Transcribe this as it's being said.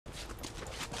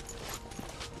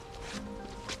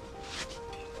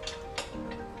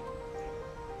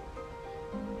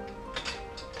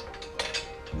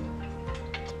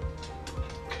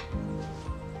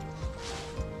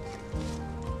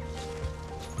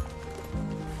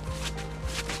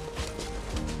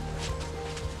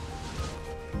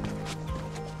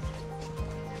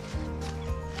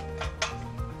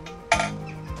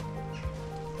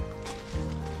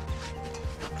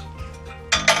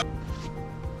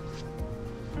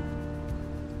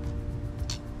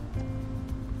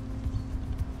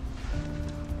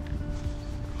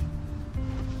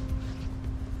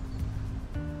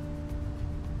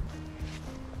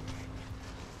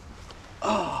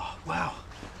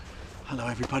Hello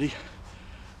everybody,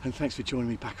 and thanks for joining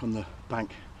me back on the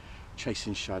bank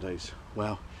chasing shadows.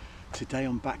 Well, today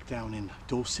I'm back down in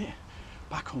Dorset,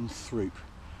 back on Throop,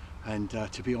 and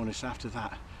to be honest, after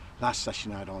that last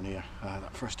session I had on here,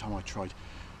 that first time I tried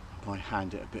my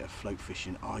hand at a bit of float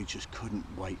fishing, I just couldn't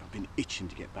wait. I've been itching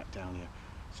to get back down here,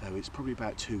 so it's probably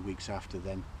about 2 weeks after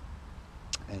then,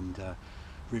 and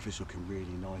river's looking really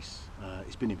nice.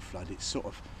 It's been in flood, it's sort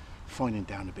of finding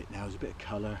down a bit now. There's a bit of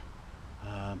colour,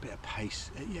 a bit of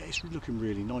pace. Yeah, it's looking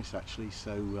really nice actually.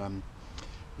 So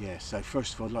yeah, so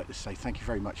first of all I'd like to say thank you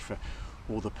very much for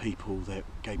all the people that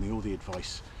gave me all the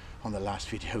advice on the last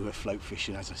video of float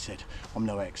fishing. As I said, I'm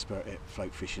no expert at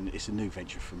float fishing, it's a new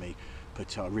venture for me,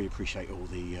 but I really appreciate all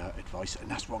the advice, and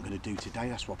that's what I'm going to do today.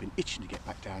 That's what I've been itching to get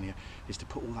back down here, is to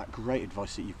put all that great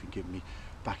advice that you've been giving me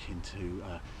back into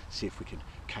see if we can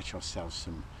catch ourselves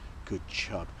some good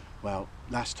chub. Well,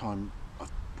 last time,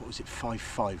 what was it,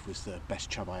 5.5 was the best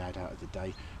chub I had out of the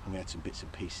day, and we had some bits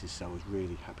and pieces, so I was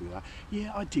really happy with that.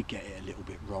 Yeah, I did get it a little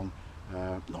bit wrong,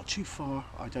 not too far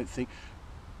I don't think.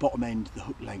 Bottom end, the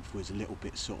hook length was a little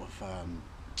bit sort of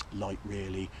light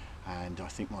really, and I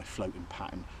think my floating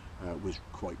pattern was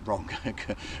quite wrong,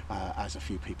 as a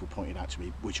few people pointed out to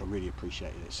me, which I really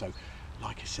appreciated it. So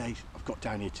like I say, I've got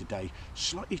down here today,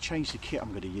 slightly changed the kit I'm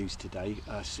going to use today.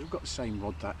 Still got the same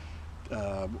rod, that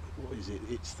what is it,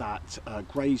 it's that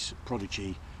Gray's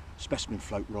Prodigy specimen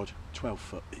float rod, 12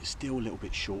 foot. It's still a little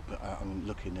bit short, but I'm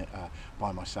looking at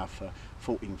buying myself a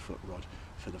 14-foot rod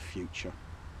for the future.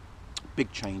 Big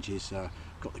changes,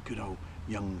 got the good old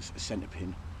Young's centre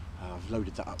pin. I've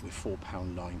loaded that up with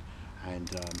 4-pound line, and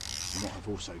what I've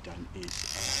also done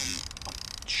is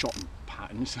I've shot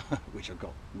patterns which I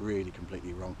got really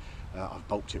completely wrong. I've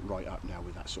bulked it right up now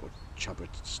with that sort of chubber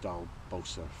style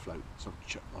balsa float, so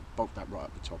I've bulked that right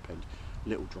up the top end,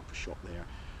 little drop of shot there,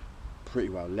 pretty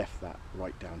well left that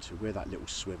right down to where that little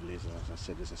swivel is. As I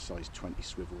said, there's a size 20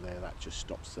 swivel there that just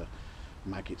stops the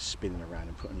maggots spinning around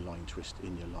and putting line twist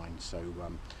in your line. So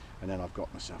and then I've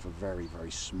got myself a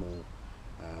very small,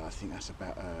 I think that's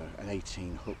about an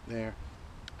 18 hook there,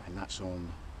 and that's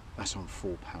on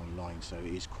 4-pound line, so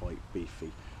it is quite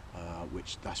beefy,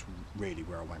 which that's really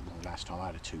where I went wrong last time. I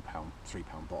had a 2-pound,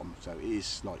 3-pound bottom, so it is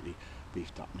slightly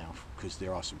beefed up now because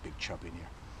there are some big chub in here.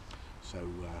 So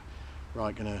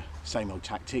right, gonna same old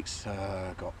tactics.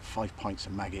 Got 5 pints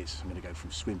of maggots. I'm gonna go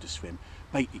from swim to swim,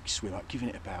 bait each swim up, giving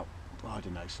it about, I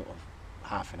don't know, sort of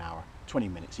half an hour, 20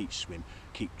 minutes each swim,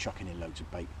 keep chucking in loads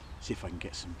of bait, see if I can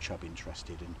get some chub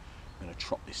interested, and I'm going to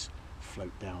trot this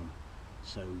float down.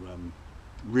 So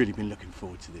really been looking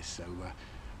forward to this, so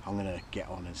I'm going to get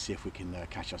on and see if we can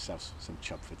catch ourselves some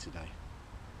chub for today.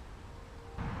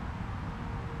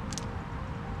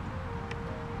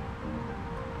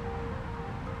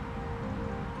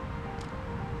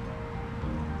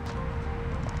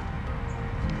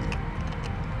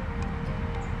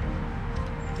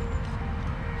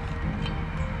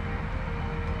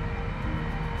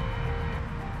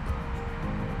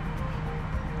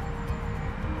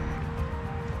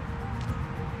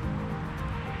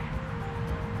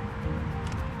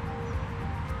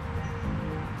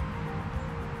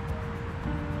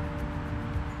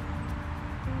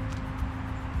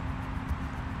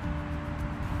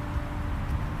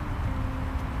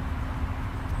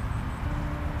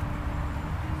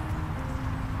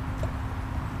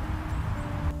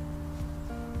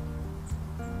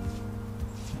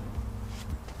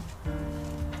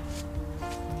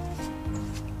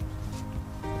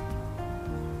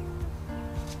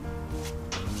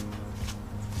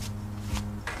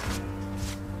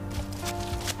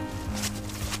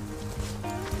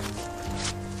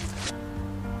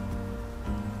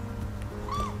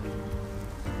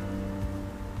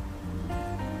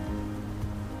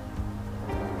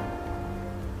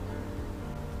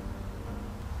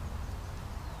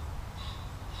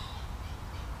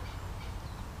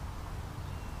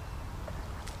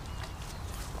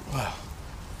 Wow,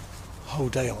 whole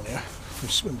day on here from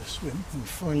swim to swim, and we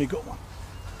finally got one.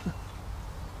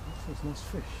 That's a nice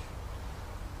fish.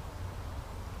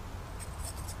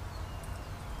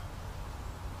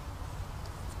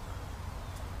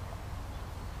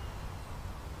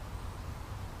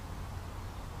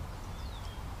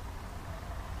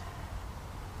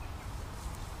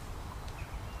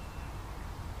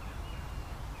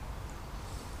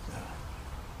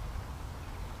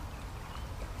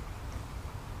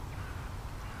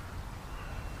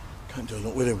 Can't do a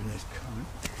lot with him when there's current.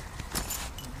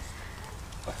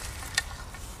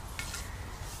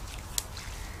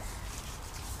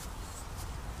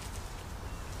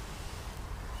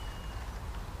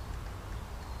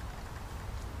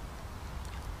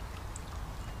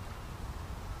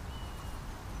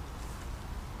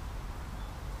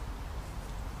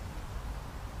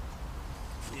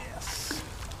 Yes.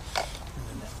 In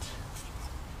the net.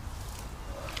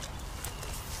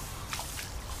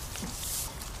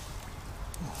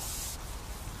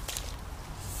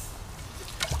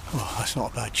 Oh, that's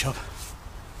not a bad chub.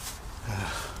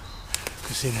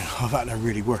 Considering I've had to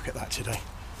really work at that today,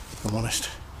 if I'm honest.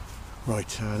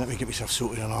 Right, let me get myself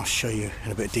sorted and I'll show you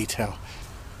in a bit of detail.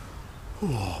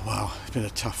 Oh wow, it's been a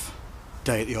tough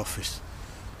day at the office.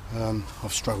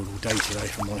 I've struggled all day today,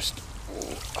 if I'm honest.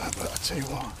 Oh, but I tell you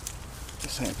what,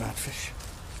 this ain't a bad fish.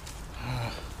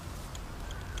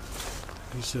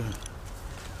 He's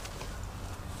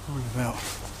probably about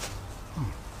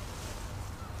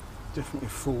definitely a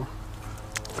 4.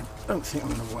 I don't think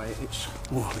I'm going to weigh it. It's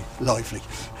lively.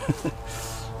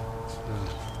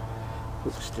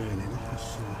 Put the stern in.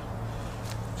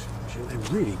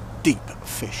 They're really deep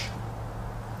fish.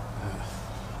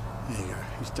 There you go.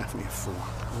 He's definitely a 4.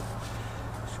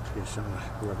 Let's clear some of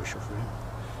the rubbish off of him.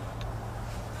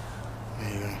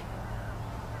 There you go.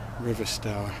 River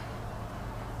Stour,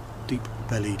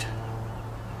 deep-bellied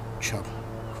chub,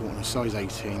 caught on a size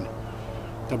 18,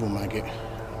 double maggot. You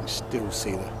can still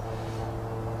see the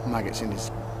maggots in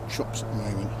his chops at the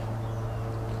moment.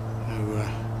 So,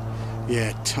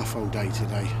 yeah, tough old day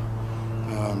today.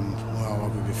 Well,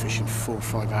 I've been fishing 4 or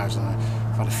 5 hours and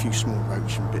I've had a few small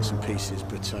roach and bits and pieces,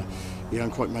 but yeah,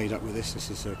 I'm quite made up with this. This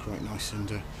is quite nice,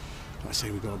 and like I say,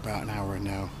 we've got about an hour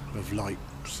now of light,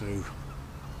 so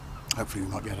hopefully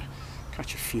we might be able to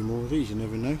catch a few more of these, you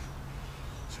never know.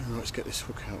 So let's get this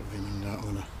hook out of him, and I'm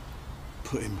going to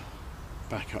put him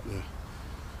back up a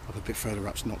bit further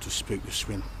up, not to spook the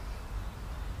swim.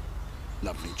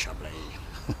 Lovely chubbly.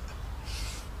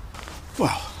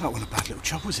 Well, that wasn't a bad little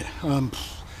chub, was it?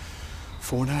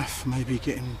 4.5, maybe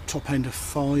getting top end of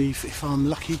 5 if I'm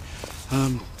lucky.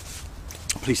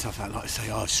 Pleased to have that. Like I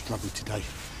say, I struggled today,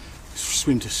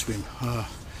 swim to swim. I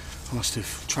must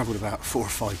have travelled about 4 or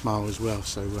 5 miles as well,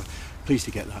 so pleased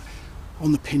to get that.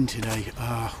 On the pin today,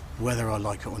 whether I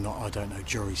like it or not, I don't know.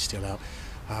 Jury's still out.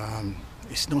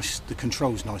 It's nice, the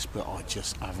control's nice, but I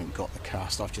just haven't got the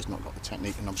cast. I've just not got the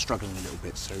technique, and I'm struggling a little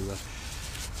bit, so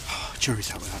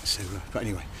jury's out with that. So but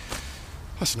anyway,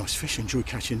 that's a nice fish. Enjoy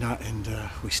catching that, and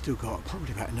we still got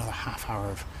probably about another half hour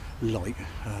of light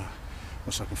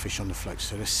once I can fish on the float.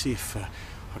 So let's see if I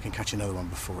can catch another one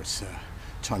before it's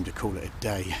time to call it a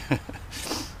day.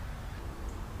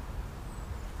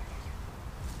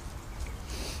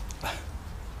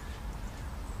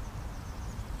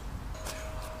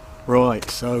 Right,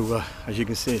 so as you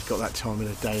can see, it's got that time of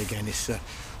the day again. It's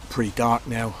pretty dark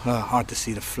now, hard to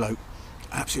see the float.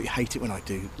 I absolutely hate it when I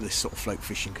do this sort of float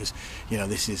fishing, because you know,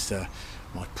 this is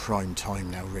my prime time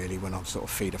now really, when I'm sort of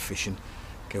feeder fishing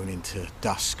going into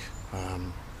dusk.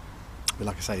 But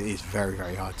like I say, it is very,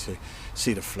 very hard to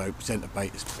see the float, present the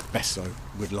bait as best I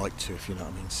would like to, if you know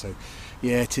what I mean. So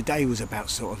yeah, today was about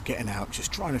sort of getting out,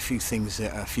 just trying a few things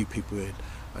that a few people had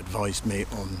advised me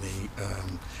on the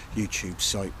YouTube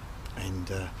site,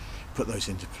 and put those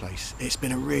into place. It's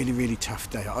been a really, really tough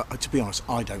day. To be honest,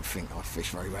 I don't think I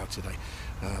fished very well today.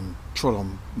 Troll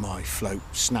on my float,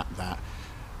 snapped that,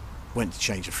 went to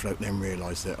change the float, then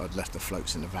realised that I'd left the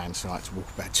floats in the van, so I had to walk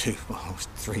about 2 miles,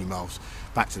 3 miles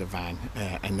back to the van,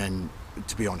 and then,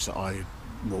 to be honest, I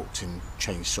walked and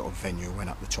changed sort of venue, went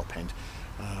up the top end.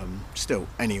 Still,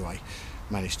 anyway,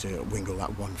 managed to wingle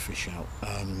that one fish out.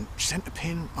 Centre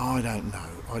pin, I don't know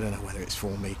whether it's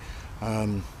for me.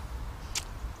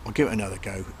 I'll give it another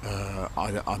go.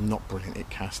 I'm not brilliant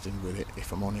at casting with it,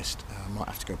 if I'm honest. I might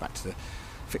have to go back to the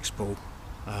fixed ball,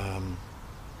 and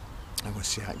we'll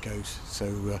see how it goes.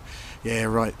 So yeah,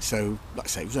 right, so like I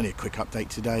say, it was only a quick update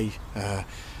today,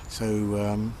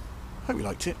 so hope you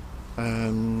liked it.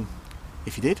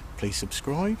 If you did, please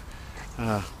subscribe,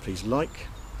 please like,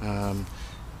 do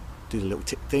the little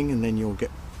tick thing, and then you'll get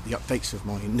the updates of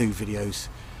my new videos.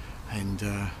 And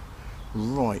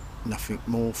right, nothing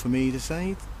more for me to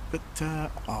say, but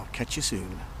I'll catch you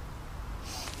soon.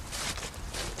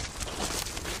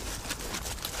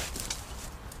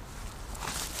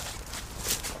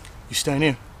 You staying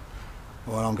here?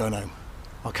 Well, I'm going home.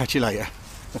 I'll catch you later.